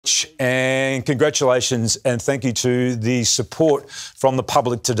And congratulations and thank you to the support from the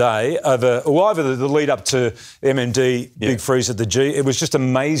public today over the lead up to MND Big Freeze at the G. It was just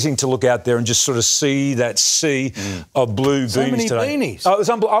amazing to look out there and just sort of see that sea of blue beanies today. So many beanies. Oh, it was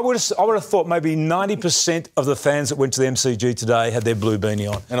unbelievable. I would have thought maybe 90% of the fans that went to the MCG today had their blue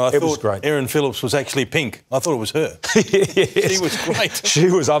beanie on. And I thought Erin Phillips was actually pink. I thought it was her. Yes. She was great. She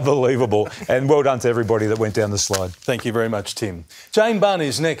was unbelievable. And well done to everybody that went down the slide. Thank you very much, Tim. Jane Bunn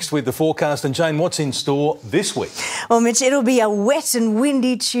is next with the forecast. And Jane, what's in store this week? Well, Mitch, it'll be a wet and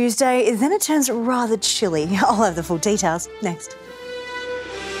windy Tuesday. Then it turns rather chilly. I'll have the full details next.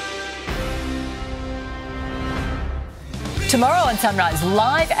 Tomorrow on Sunrise,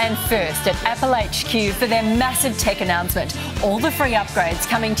 live and first at Apple HQ for their massive tech announcement. All the free upgrades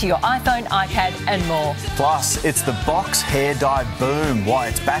coming to your iPhone, iPad and more. Plus, it's the box hair dye boom, why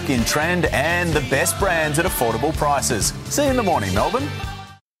it's back in trend and the best brands at affordable prices. See you in the morning, Melbourne.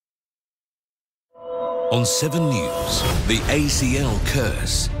 On 7 News, the ACL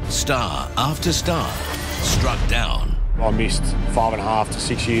curse, star after star, struck down. I missed 5.5 to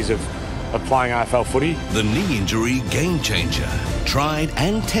 6 years of playing AFL footy. The knee injury game changer, tried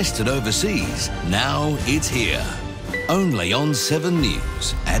and tested overseas. Now it's here. Only on 7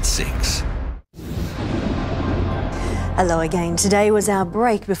 News at 6. Hello again. Today was our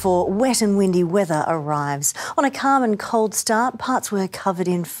break before wet and windy weather arrives. On a calm and cold start, parts were covered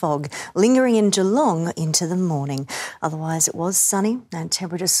in fog, lingering in Geelong into the morning. Otherwise, it was sunny and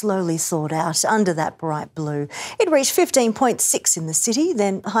temperatures slowly thawed out under that bright blue. It reached 15.6 in the city,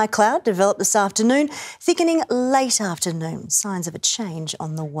 then high cloud developed this afternoon, thickening late afternoon. Signs of a change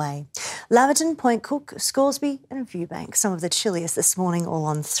on the way. Laverton, Point Cook, Scoresby and Viewbank, some of the chilliest this morning, all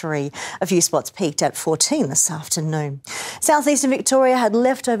on 3. A few spots peaked at 14 this afternoon. Southeastern Victoria had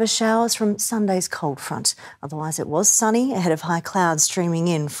leftover showers from Sunday's cold front. Otherwise, it was sunny ahead of high clouds streaming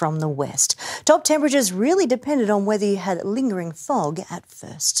in from the west. Top temperatures really depended on whether you had lingering fog at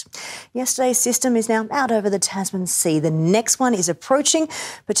first. Yesterday's system is now out over the Tasman Sea. The next one is approaching,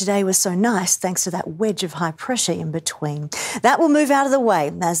 but today was so nice thanks to that wedge of high pressure in between. That will move out of the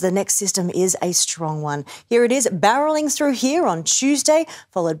way as the next system is a strong one. Here it is barrelling through here on Tuesday,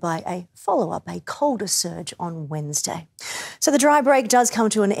 followed by a follow-up, a colder surge on Wednesday. So the dry break does come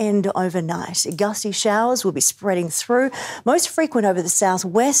to an end overnight. Gusty showers will be spreading through, most frequent over the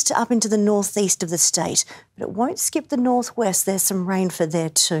southwest up into the northeast of the state. But it won't skip the northwest. There's some rain for there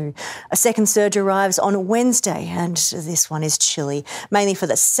too. A second surge arrives on Wednesday and this one is chilly, mainly for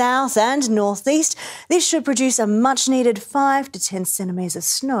the south and northeast. This should produce a much-needed 5 to 10 centimetres of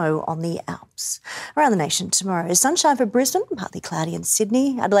snow on the Alps. Around the nation tomorrow, sunshine for Brisbane, partly cloudy in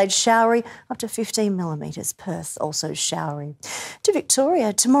Sydney, Adelaide showery, up to 15 millimetres, Perth also showery. To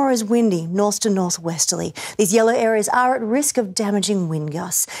Victoria, tomorrow's windy, north to northwesterly. These yellow areas are at risk of damaging wind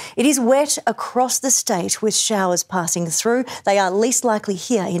gusts. It is wet across the state with showers passing through. They are least likely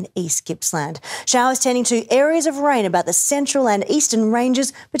here in East Gippsland. Showers tending to areas of rain about the central and eastern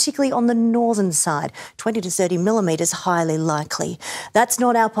ranges, particularly on the northern side. 20 to 30 millimetres highly likely. That's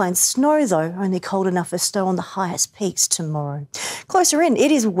not alpine snow though, only cold enough for snow on the highest peaks tomorrow. Closer in,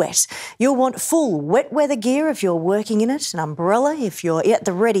 it is wet. You'll want full wet weather gear if you're working in it, an umbrella if you're at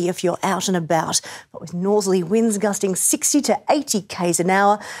the ready if you're out and about. But with northerly winds gusting 60 to 80 k's an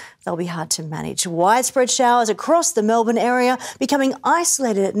hour, they'll be hard to manage. Widespread showers across the Melbourne area, becoming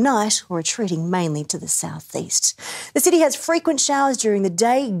isolated at night or retreating mainly to the southeast. The city has frequent showers during the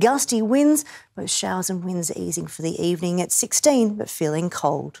day, gusty winds, both showers and winds easing for the evening at 16 but feeling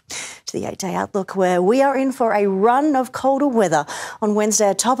cold. To the 8-day outlook where we are in for a run of colder weather. On Wednesday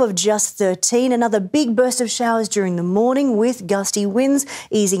a top of just 13, another big burst of showers during the morning with gusty winds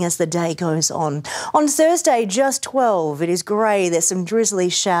easing as the day goes on. On Thursday just 12, it is grey, there's some drizzly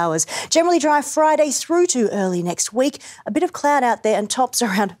showers. Generally dry Friday through to early next week. A bit of cloud out there and tops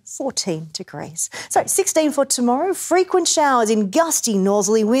around 14 degrees. So 16 for tomorrow, frequent showers in gusty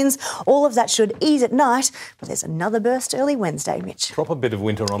northerly winds. All of that should ease at night, but there's another burst early Wednesday, Mitch. Proper bit of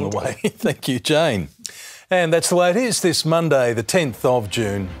winter on the way. Thank you, Jane. And that's the way it is this Monday, the 10th of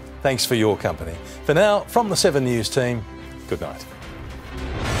June. Thanks for your company. For now, from the 7 News team, good night.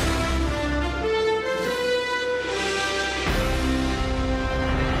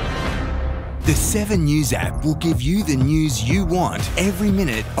 The 7 News app will give you the news you want every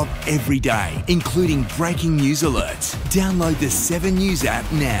minute of every day, including breaking news alerts. Download the 7 News app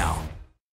now.